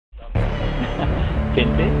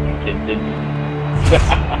Tintin.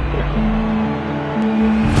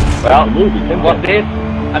 Well, what's this?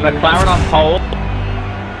 A McLaren on pole.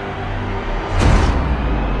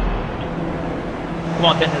 Come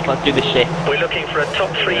on, Tintin, let's do this shit. We're looking for a top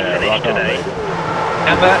 3 finish today.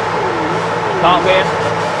 Remember, can't win.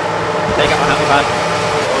 Take out my hammer pad.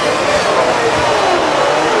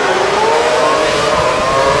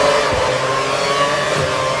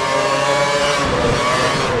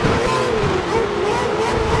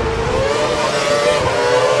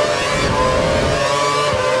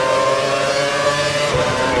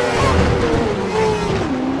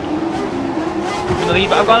 Leave,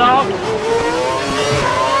 I've gone off.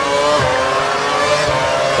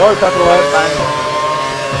 Sorry, Pepper Lad.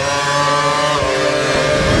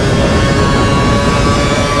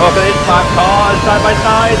 Oh, but it's 5 cars side by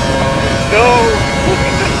side. No!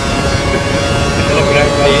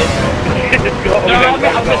 No,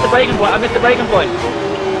 I missed the braking point. I missed the braking point.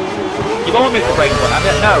 You won't miss the braking point.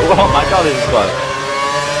 No. Oh my god, this is close.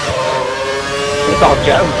 It's all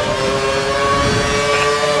Joe.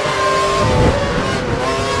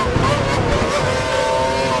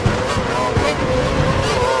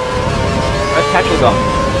 Petrol gone.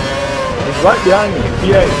 It's right behind me,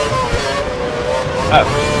 PA. Oh,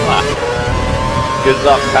 wow. Good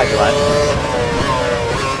luck, Petrol.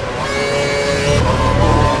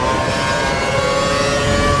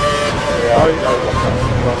 Yeah,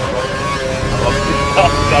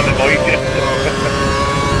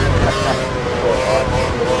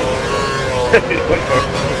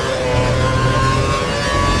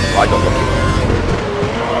 I got lucky.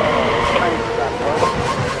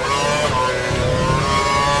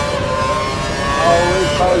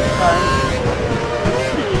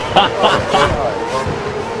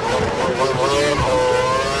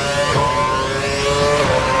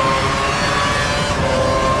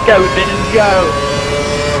 Go, Sinners, go!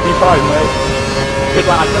 Be fine, mate. Good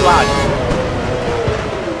lad, good lad.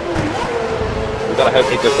 We've got to hope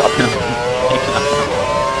he goes up.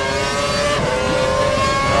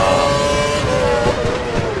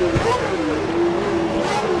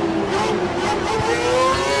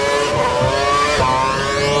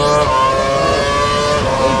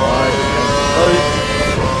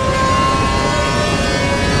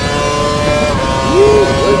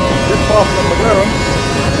 Just off on the ground.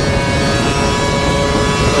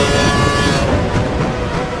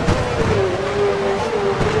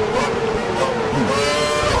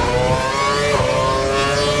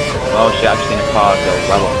 Oh shit, I've seen a car go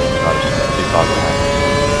well on this car, just got 2 cars behind.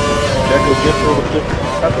 Check will get over the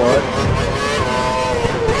that's alright.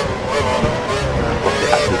 What's it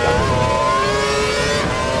actually done?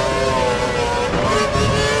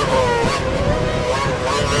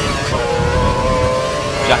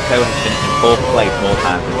 Jacko has finished in 4th place more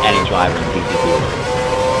times than any driver in TGP2.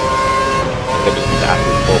 It was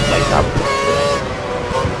actually 4th place average.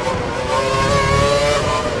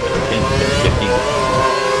 15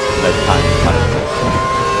 most times in front of us.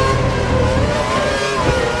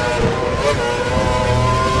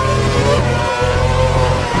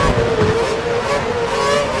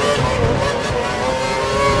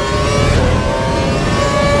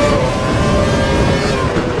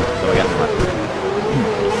 So again,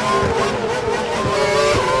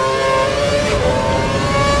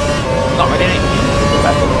 not really anything.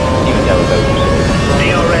 Even though those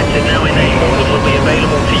DRS is now enabled and will be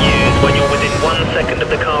available to use when you're within 1 second of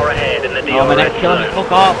the car ahead in the DRS oh, my neck's killing me. zone.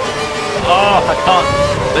 Fuck off. Oh, I can't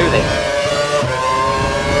do this.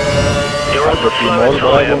 You're on the slow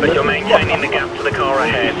tyre, but you're maintaining the gap to the car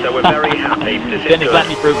ahead, so we're very happy to see Dennis, let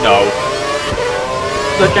me through. No.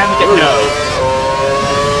 So Dennis, get no.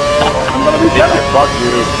 I'm gonna be jealous. Fuck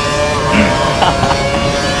you.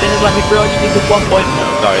 Dennis, let me through. I just need this 1 point. No,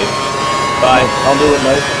 sorry. Bye. I'll do it,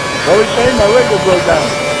 mate. What are you saying? My leg will broke down.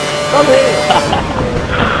 Come here.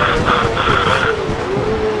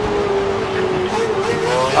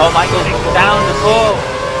 Oh, Michael, down the ball.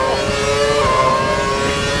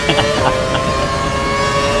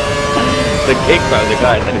 The kick from the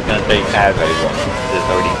guy said it's going to take care very long. It's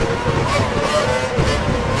already.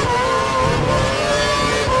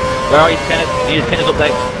 Where are you, Kenneth? Need a tennis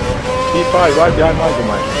update. P5 right behind Michael,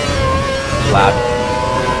 mate. Lad.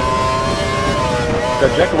 That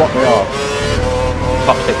Jack walked me off.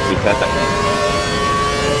 Top 6 to be perfect, mate.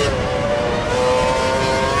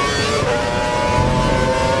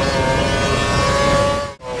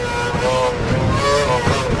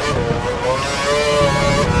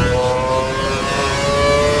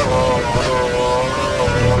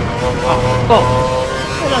 Oh,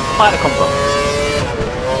 where did that spider come from?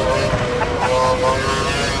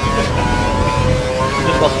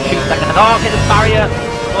 Just lost 2 seconds Oh, hit the barrier!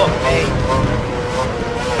 Okay.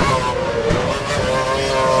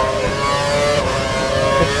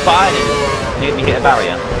 The spiders made me hit a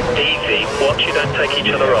barrier. Easy, watch you don't take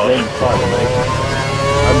each other off. Lane spider, mate.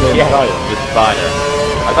 And then Yes, tyres. the spider.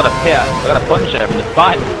 I got a hit. I got a punch there from the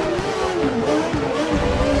spider.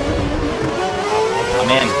 I'm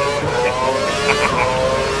in.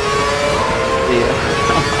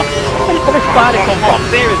 Where did the spider come from?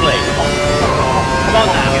 Seriously? Come on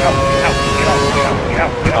now.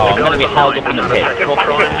 Oh, I'm going to be held up in the pit. Second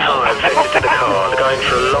prime tyre fitted to the car. They're going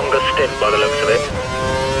for a longer stint by the looks of it.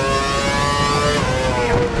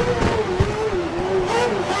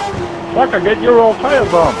 Fuck, I get your old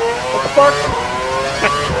tyres on. What the fuck?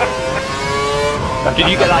 Did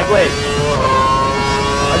you get like which?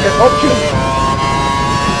 I get options.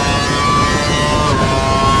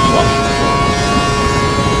 What?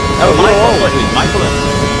 Oh, Michael. I thought it was Michael.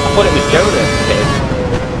 I thought it was Joe that hit him.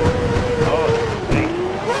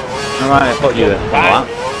 Alright, I thought you were on that.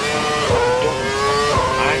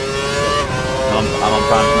 I'm on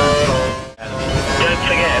prime now. Don't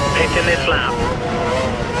forget, pit in this lap.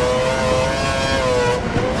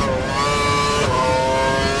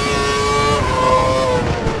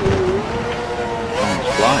 Someone's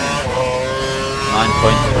flying.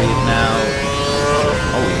 9.3 is now.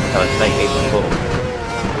 Oh, you must have a stake 8.4.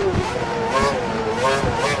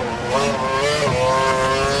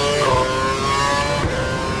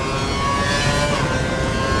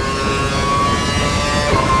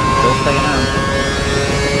 Still staying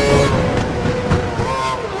out.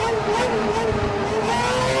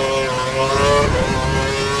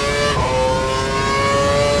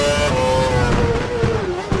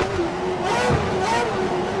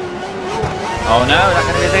 Oh no, that's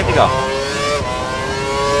going to be a safety car. I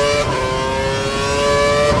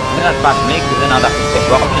think that's bad for me because then I'd have to pick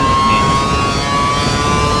what options it means.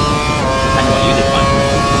 Depending on what you decide.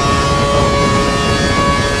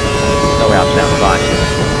 No way I'll stand by.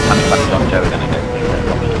 Coming back to John Joe, we're going to go pick those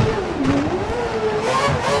options.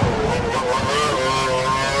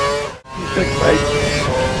 6, mate.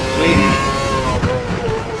 Sweet.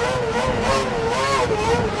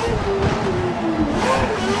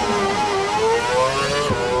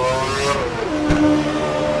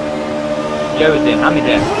 Joe's doing hammy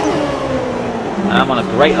there. And I'm on a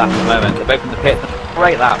great lap at the moment. They're both in the pits.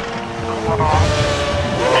 Great lap.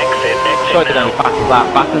 Exit Sorry to now. know fastest lap.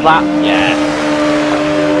 Fastest lap? Yeah.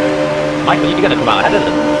 Michael, you're going to come out ahead of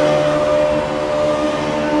them.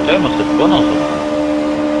 Joe must have spun or something.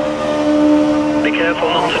 Be careful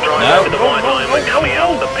not to drive No. over the white line when coming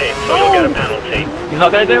out of the pit, or you'll get a penalty. He's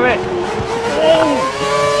not going to do it?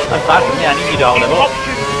 That's bad for me. I need you to hold him up.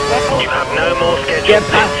 You have no more scheduled Get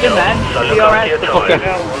pit past him then. stops, so look DRS, after your the fucker.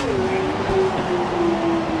 tyres.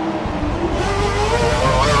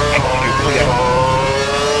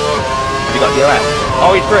 Have you got DRS?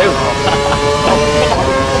 Oh, he's through.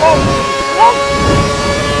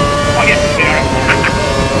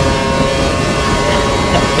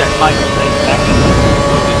 Yes, Michael stays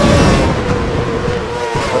second.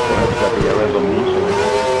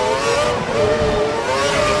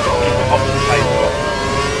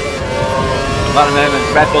 At the moment,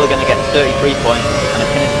 Red Bull are going to get 33 points and a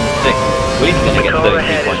finish in 6th. We're going to The get car 33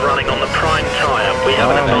 ahead is points. running on the prime tyre. We have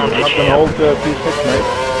an I'm not advantage going to here. hold P6, mate.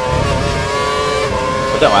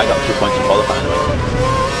 But don't worry, I got 2 points in qualifying anyway.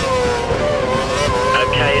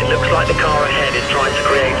 Okay, it looks like the car ahead is trying to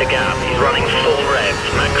create a gap. He's running full revs,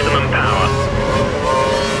 maximum power.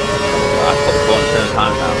 I've put the ball in 7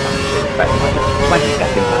 times now. I'm just expecting like 20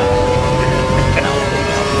 seconds now.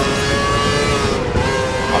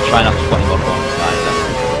 I'll try not to put him up on the side then.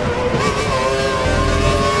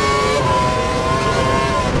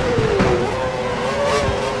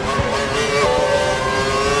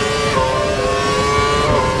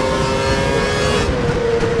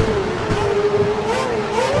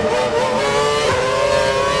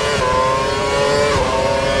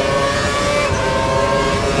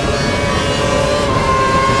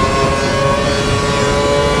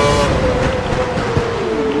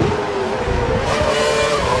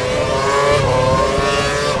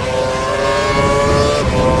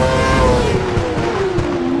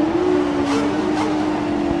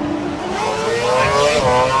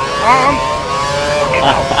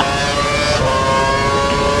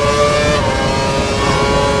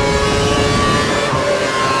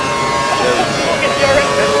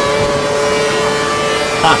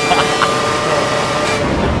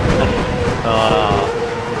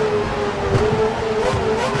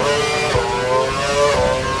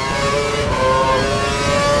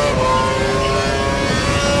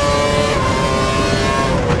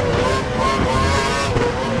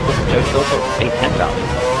 Joe's still got 8 tenths out.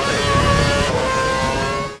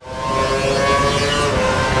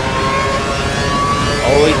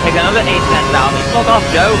 Oh, he's taking another 8 tenths down. He's not off,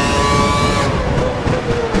 Joe.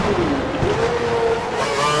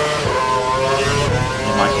 He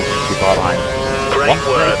might be too far behind. Great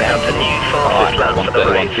work, that's a new fastest lap for the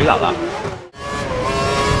race. Do that.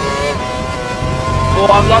 Oh,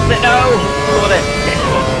 I've lost it. No! Got it.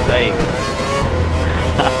 Save.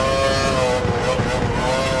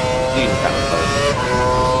 Jesus, that was close.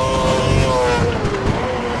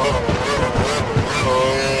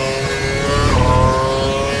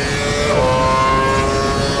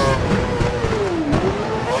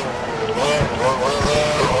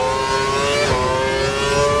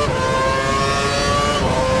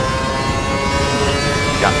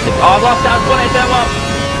 Oh, I've lost that. I've won it. Don't up.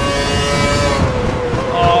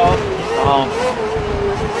 Oh.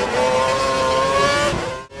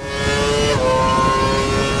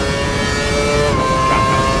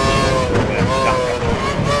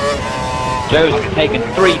 Joe's taken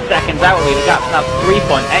 3 seconds out of me. The gap's now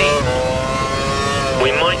 3.8.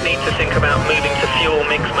 We might need to think about moving to fuel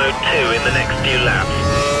mix mode 2 in the next few laps.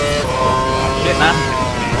 Shit, man.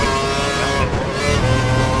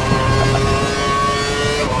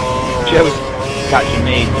 Joe's catching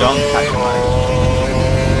me, John's catching me.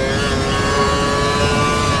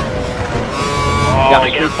 The gap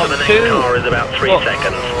for the next car is about 3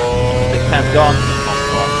 seconds. 6 tenths gone.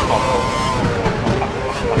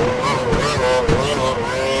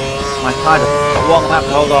 My tyres got 1 lap to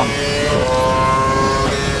hold on.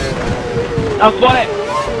 I've won it!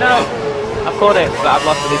 No! I've caught it, but I've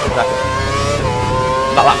lost at least a second.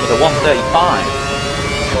 That lap was a 1:35.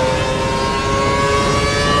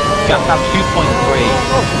 Gap down 2.3.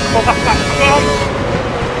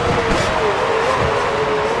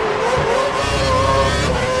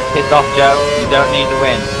 Piss off, Joe. You don't need the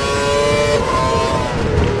win.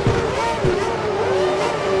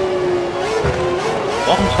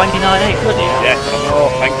 $129.8, good deal. Yes, I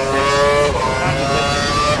know, thank you.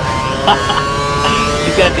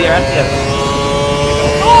 He's going to be arrested.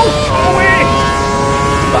 Oh, away!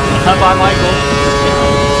 Bye, Michael.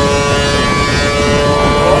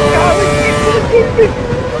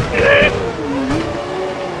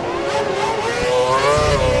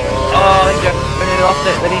 Oh, I think Joe nearly lost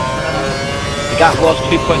it, did he? The gap was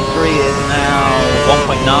 2.3, is now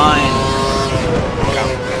 1.9.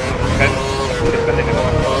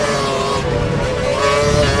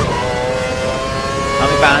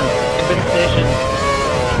 Band implementation.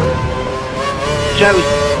 Joe's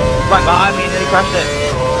right behind me and he crashed it.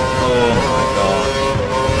 Oh my god.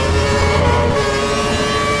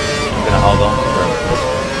 I'm gonna hold on for him.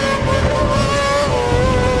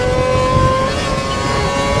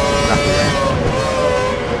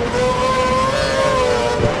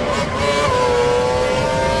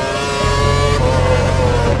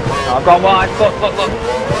 Oh, I've gone wide. Look.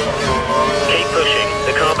 Keep pushing.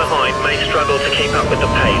 The car behind may struggle to keep up with the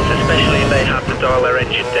pace, especially if they have to dial their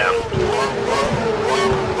engine down.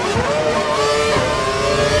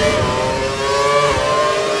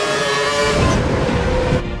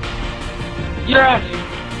 Yes!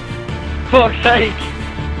 Fuck's sake!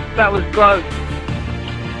 That was close.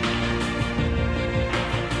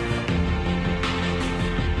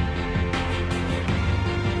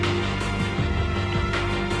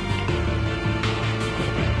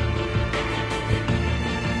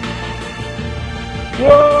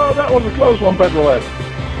 Whoa, that was a close one, Petrolhead.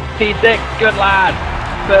 P6, good lad.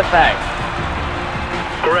 Perfect.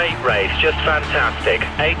 Great race, just fantastic.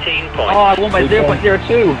 18 points. Oh, I won by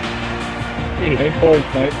 0.02. 8 points,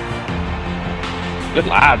 mate. Good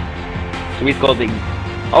lad. So we scored the...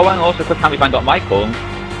 Oh, and also quick time we find out Michael.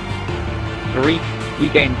 We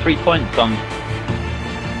gained 3 points on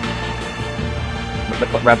the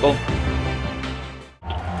Red Bull.